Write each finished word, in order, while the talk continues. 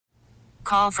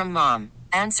Call from mom.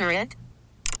 Answer it.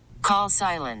 Call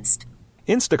silenced.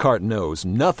 Instacart knows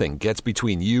nothing gets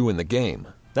between you and the game.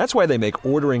 That's why they make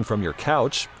ordering from your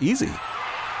couch easy.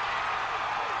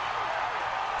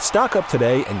 Stock up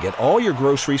today and get all your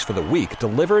groceries for the week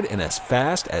delivered in as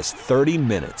fast as 30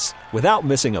 minutes without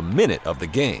missing a minute of the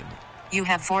game. You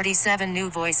have 47 new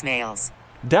voicemails.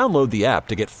 Download the app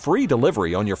to get free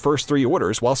delivery on your first 3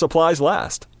 orders while supplies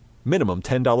last. Minimum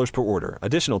 $10 per order.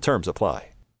 Additional terms apply.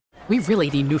 We really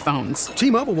need new phones.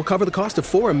 T-Mobile will cover the cost of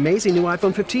 4 amazing new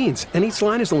iPhone 15s, and each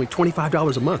line is only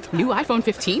 $25 a month. New iPhone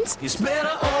 15s? It's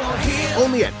better over here.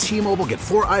 Only at T-Mobile, get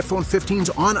 4 iPhone 15s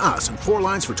on us and 4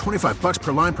 lines for $25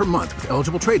 per line per month with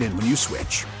eligible trade-in when you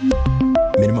switch.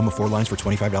 Minimum of 4 lines for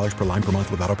 $25 per line per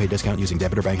month with autopay discount using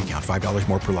debit or bank account. $5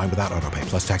 more per line without autopay,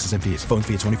 plus taxes and fees. Phone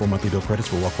fee at 24 monthly bill credits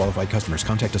for well-qualified customers.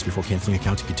 Contact us before canceling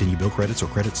account to continue bill credits or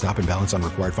credit stop and balance on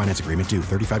required finance agreement due.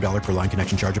 $35 per line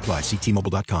connection charge applies. See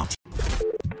T-Mobile.com.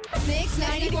 Mix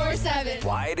 94.7.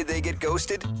 Why did they get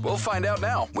ghosted? We'll find out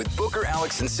now with Booker,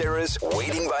 Alex, and Sarah's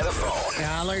Waiting by the Phone.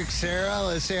 Alex, Sarah,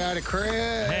 let's say hi to Chris.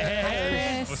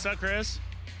 Hey. What's up, Chris?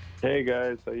 Hey,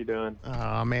 guys. How you doing?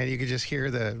 Oh, man, you could just hear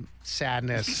the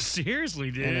sadness. Seriously,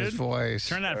 dude. In his voice.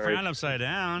 Turn that frown upside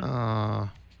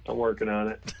down. I'm working on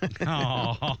it.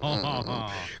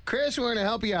 Chris, we're going to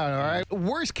help you out, all right?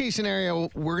 Worst case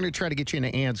scenario, we're going to try to get you an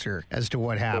answer as to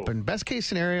what happened. Cool. Best case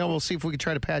scenario, we'll see if we can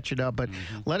try to patch it up, but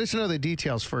let us know the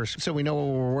details first so we know what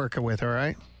we're working with, all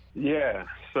right? Yeah.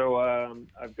 So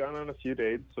I've gone on a few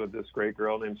dates with this great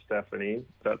girl named Stephanie.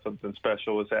 Thought something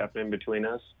special was happening between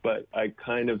us, but I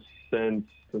kind of sense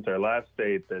since our last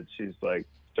date that she's like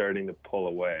starting to pull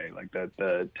away, like that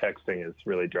the texting has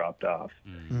really dropped off.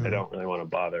 I don't really want to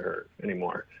bother her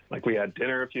anymore. Like we had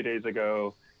dinner a few days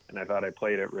ago and I thought I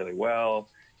played it really well.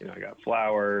 You know, I got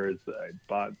flowers, I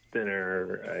bought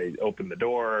dinner, I opened the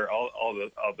door, all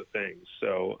the things.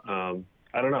 So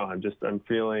I don't know. I'm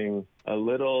feeling a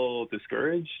little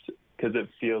discouraged because it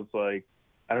feels like,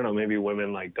 I don't know, maybe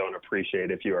women like don't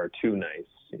appreciate if you are too nice,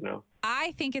 you know?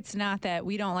 I think it's not that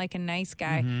we don't like a nice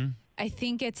guy. I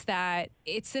think it's that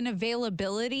it's an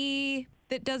availability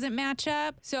that doesn't match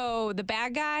up. So the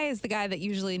bad guy is the guy that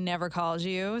usually never calls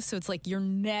you. So it's like you're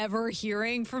never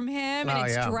hearing from him and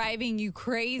it's driving you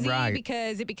crazy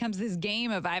because it becomes this game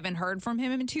of I haven't heard from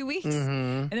him in 2 weeks.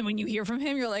 And then when you hear from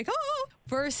him, you're like, oh,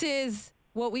 versus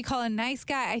what we call a nice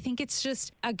guy. I think it's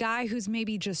just a guy who's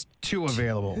maybe just too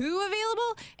available,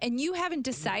 and you haven't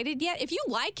decided yet. If you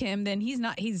like him, then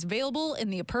he's available in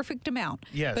the perfect amount.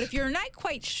 Yes. But if you're not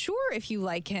quite sure if you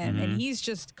like him and he's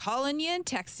just calling you and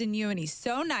texting you and he's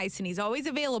so nice and he's always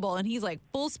available and he's like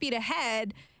full speed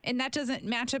ahead and that doesn't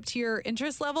match up to your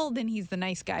interest level, then he's the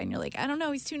nice guy and you're like, I don't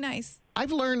know, he's too nice.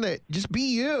 I've learned that just be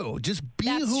you. Just be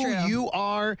who you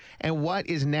are and what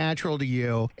is natural to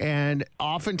you. And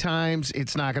oftentimes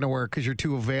it's not going to work because you're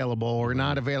too available or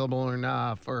not available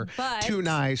enough or too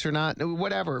nice or not,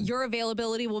 whatever. Your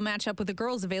availability will match up with the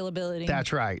girl's availability.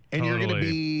 That's right. And you're going to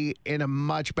be in a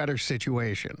much better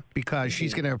situation because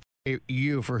she's going to appreciate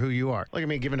you for who you are. Look at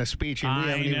me giving a speech and we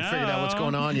haven't even figured out what's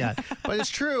going on yet. But it's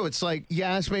true. It's like,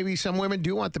 yes, maybe some women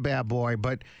do want the bad boy,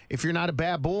 but if you're not a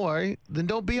bad boy, then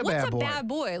don't be a bad boy. What's a bad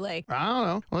boy? Like, I don't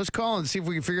know. Let's call and see if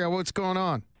we can figure out what's going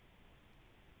on.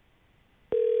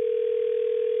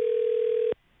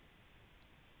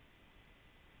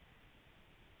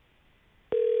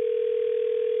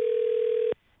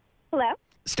 Hello?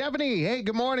 Stephanie, hey,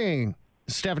 good morning.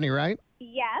 Stephanie, right?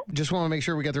 Yes. Just want to make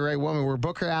sure we got the right woman. We're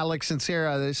Booker, Alex, and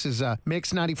Sarah. This is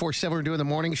Mix 94.7. We're doing the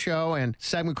morning show and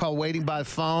segment called Waiting by the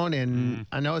Phone. And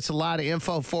I know it's a lot of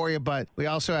info for you, but we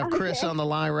also have Chris on the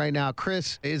line right now.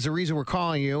 Chris is the reason we're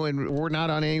calling you, and we're not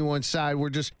on anyone's side.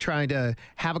 We're just trying to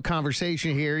have a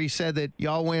conversation here. He said that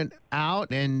y'all went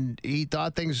out and he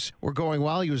thought things were going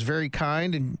well. He was very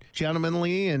kind and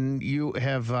gentlemanly, and you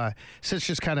have since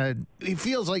just kind of, he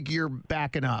feels like you're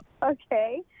backing up.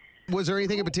 Okay. Was there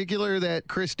anything in particular that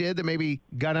Chris did that maybe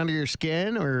got under your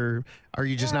skin, or are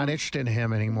you just not interested in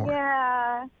him anymore?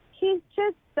 Yeah, he's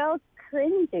just so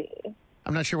cringy.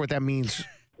 I'm not sure what that means.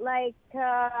 Like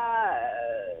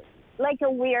a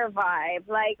weird vibe.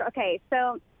 Like, okay,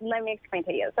 so let me explain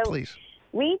to you. So please.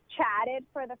 We chatted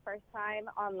for the first time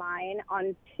online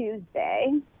on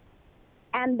Tuesday,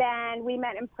 and then we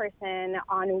met in person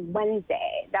on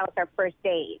Wednesday. That was our first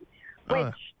date,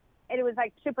 which... It was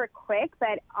like super quick,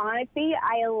 but honestly,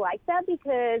 I like that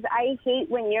because I hate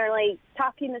when you're like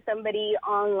talking to somebody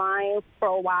online for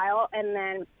a while and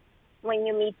then when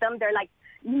you meet them, they're like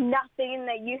nothing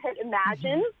that you had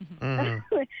imagined.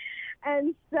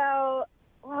 And so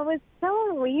what was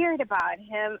so weird about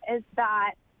him is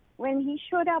that when he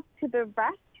showed up to the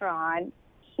restaurant,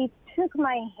 he took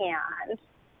my hand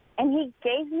and he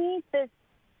gave me this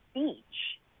speech.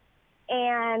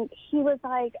 And he was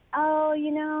like, oh,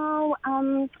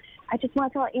 I just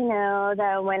want to let you know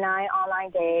that when I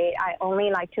online date, I only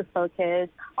like to focus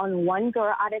on one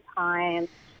girl at a time,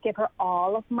 give her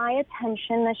all of my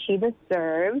attention that she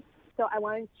deserves. So I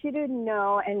want you to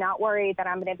know and not worry that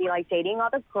I'm going to be like dating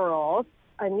other girls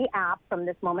on the app from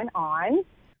this moment on.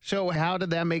 So how did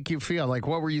that make you feel? Like,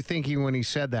 what were you thinking when he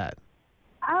said that?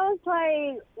 I was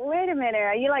like, wait a minute,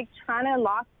 are you like trying to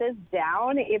lock this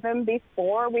down even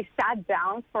before we sat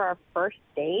down for our first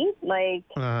date? Like,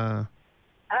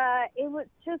 it was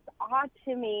just odd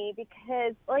to me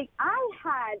because, like, I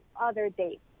had other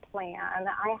dates planned.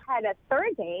 I had a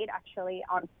third date actually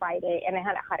on Friday, and I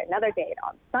had another date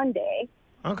on Sunday.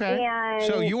 Okay. And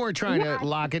so you weren't trying to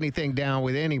lock anything down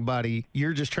with anybody.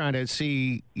 You're just trying to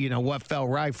see, what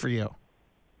felt right for you.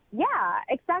 Yeah,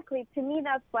 exactly. To me,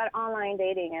 that's what online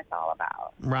dating is all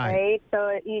about. Right.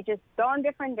 So you just go on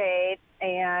different dates,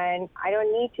 and I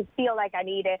don't need to feel like I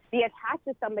need to be attached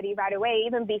to somebody right away,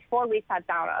 even before we sat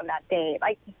down on that date.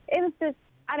 Like, it was just,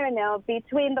 I don't know,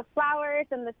 between the flowers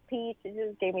and the speech, it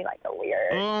just gave me like a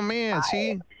weird Oh, man. vibe.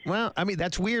 See? Well, I mean,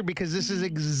 that's weird because this is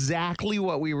exactly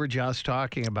what we were just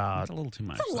talking about. That's a little too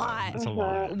much. It's a lot. That's a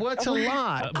lot. What's a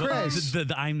lot, Chris?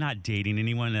 I'm not dating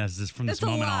anyone as this from this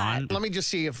moment on. Let me just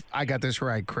see if I got this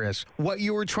right, Chris. What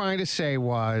you were trying to say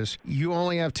was you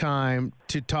only have time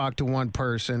to talk to one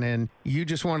person, and you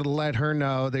just wanted to let her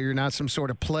know that you're not some sort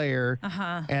of player,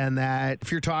 and that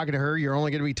if you're talking to her, you're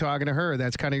only going to be talking to her.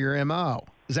 That's kind of your MO.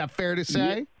 Is that fair to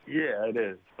say? Yeah, it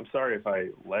is. I'm sorry if I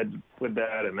led with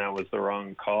that and that was the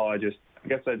wrong call. I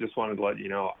guess I just wanted to let you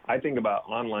know. I think about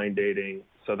online dating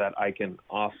so that I can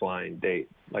offline date.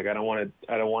 Like, I don't want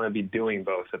to be doing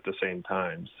both at the same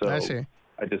time. So I see.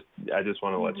 I just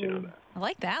want to let you know that. I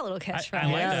like that little catchphrase. I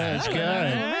like that. That's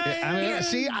good. I mean,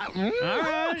 see, All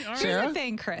right. Here's the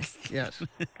thing, Chris. Yes.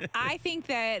 I think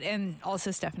that, and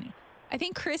also Stephanie, I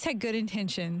think Chris had good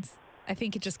intentions. I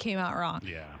think it just came out wrong.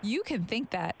 Yeah. You can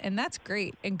think that, and that's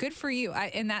great, and good for you.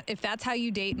 If that's how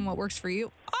you date and what works for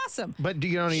you, awesome. But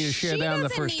you don't need to share that on the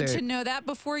first She doesn't date. need to know that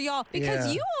before y'all,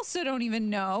 because you also don't even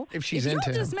know if she's if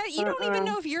into y'all him. just met. You don't even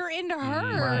know if you're into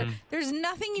her. Right. There's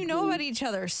nothing you know about each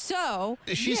other. So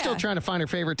She's still trying to find her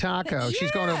favorite taco.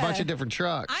 She's going to a bunch of different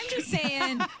trucks. I'm just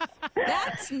saying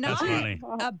that's not funny.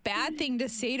 a bad thing to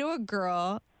say to a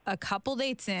girl a couple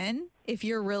dates in. If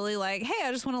you're really like, hey,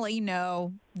 I just want to let you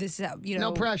know this is how,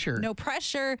 No pressure. No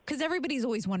pressure. Because everybody's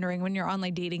always wondering when you're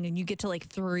online dating and you get to like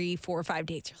 3, 4, 5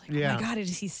 dates. You're like, oh my God,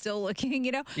 is he still looking,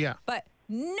 Yeah. But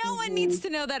no one needs to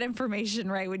know that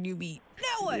information right when you meet.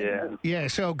 No one. Yeah. Yeah,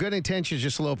 so good intentions,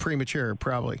 just a little premature,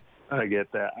 probably. I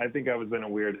get that. I think I was in a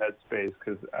weird headspace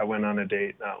because I went on a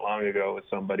date not long ago with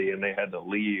somebody and they had to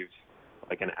leave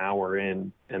like an hour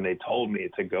in, and they told me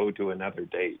to go to another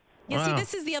date. Yeah, see,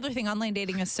 this is the other thing. Online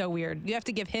dating is so weird. You have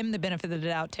to give him the benefit of the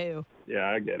doubt, too. Yeah,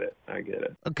 I get it.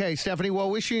 Okay, Stephanie, well,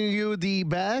 wishing you the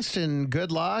best and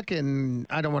good luck. And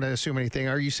I don't want to assume anything.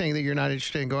 Are you saying that you're not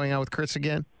interested in going out with Chris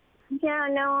again? Yeah,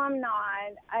 no, I'm not.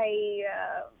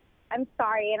 I'm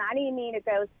sorry, and I didn't mean to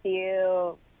ghost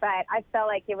you, but I felt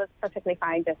like it was perfectly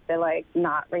fine just to, like,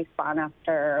 not respond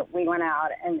after we went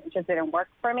out, and it just didn't work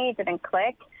for me. It didn't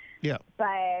click. Yeah.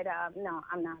 But, no,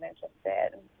 I'm not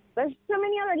interested. There's so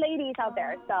many other ladies out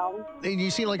there, so. And you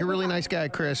seem like a really nice guy,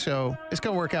 Chris, so it's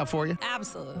going to work out for you.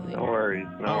 Absolutely. No worries.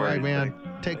 All right, man.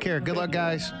 Take care. Good luck,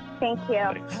 guys. Thank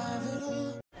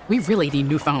you. We really need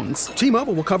new phones.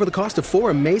 T-Mobile will cover the cost of 4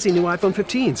 amazing new iPhone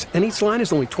 15s, and each line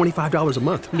is only $25 a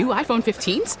month. New iPhone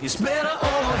 15s? It's better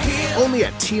over here. Only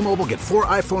at T-Mobile, get 4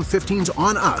 iPhone 15s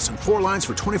on us and 4 lines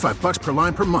for $25 per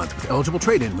line per month with eligible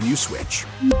trade-in when you switch.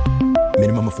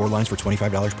 Minimum of 4 lines for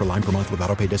 $25 per line per month with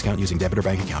auto pay discount using debit or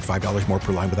bank account. $5 more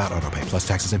per line without auto pay, plus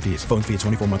taxes and fees. Phone fee at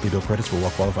 24 monthly bill credits for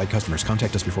well-qualified customers.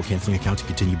 Contact us before canceling account to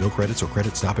continue bill credits or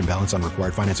credit stop and balance on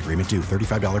required finance agreement due.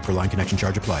 $35 per line connection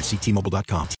charge applies. See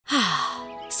T-Mobile.com.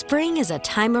 Spring is a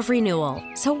time of renewal,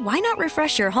 so why not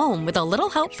refresh your home with a little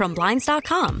help from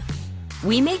Blinds.com?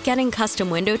 We make getting custom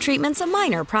window treatments a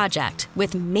minor project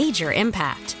with major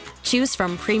impact. Choose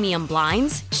from premium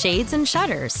blinds, shades, and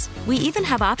shutters. We even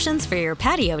have options for your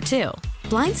patio, too.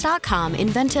 Blinds.com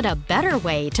invented a better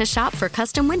way to shop for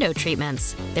custom window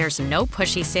treatments. There's no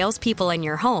pushy salespeople in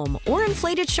your home or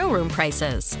inflated showroom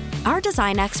prices. Our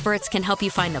design experts can help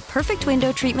you find the perfect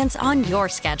window treatments on your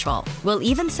schedule. We'll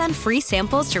even send free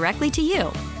samples directly to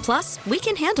you. Plus, we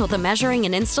can handle the measuring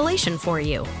and installation for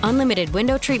you. Unlimited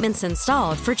window treatments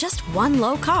installed for just one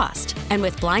low cost. And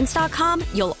with Blinds.com,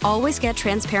 you'll always get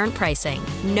transparent pricing.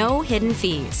 No hidden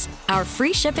fees. Our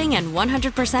free shipping and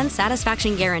 100%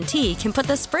 satisfaction guarantee can put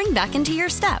the spring back into your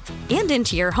step and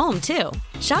into your home, too.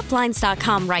 Shop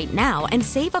Blinds.com right now and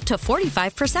save up to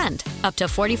 45%. Up to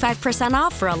 45%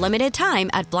 off for a limited time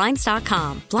at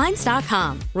Blinds.com.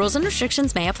 Blinds.com. Rules and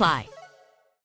restrictions may apply.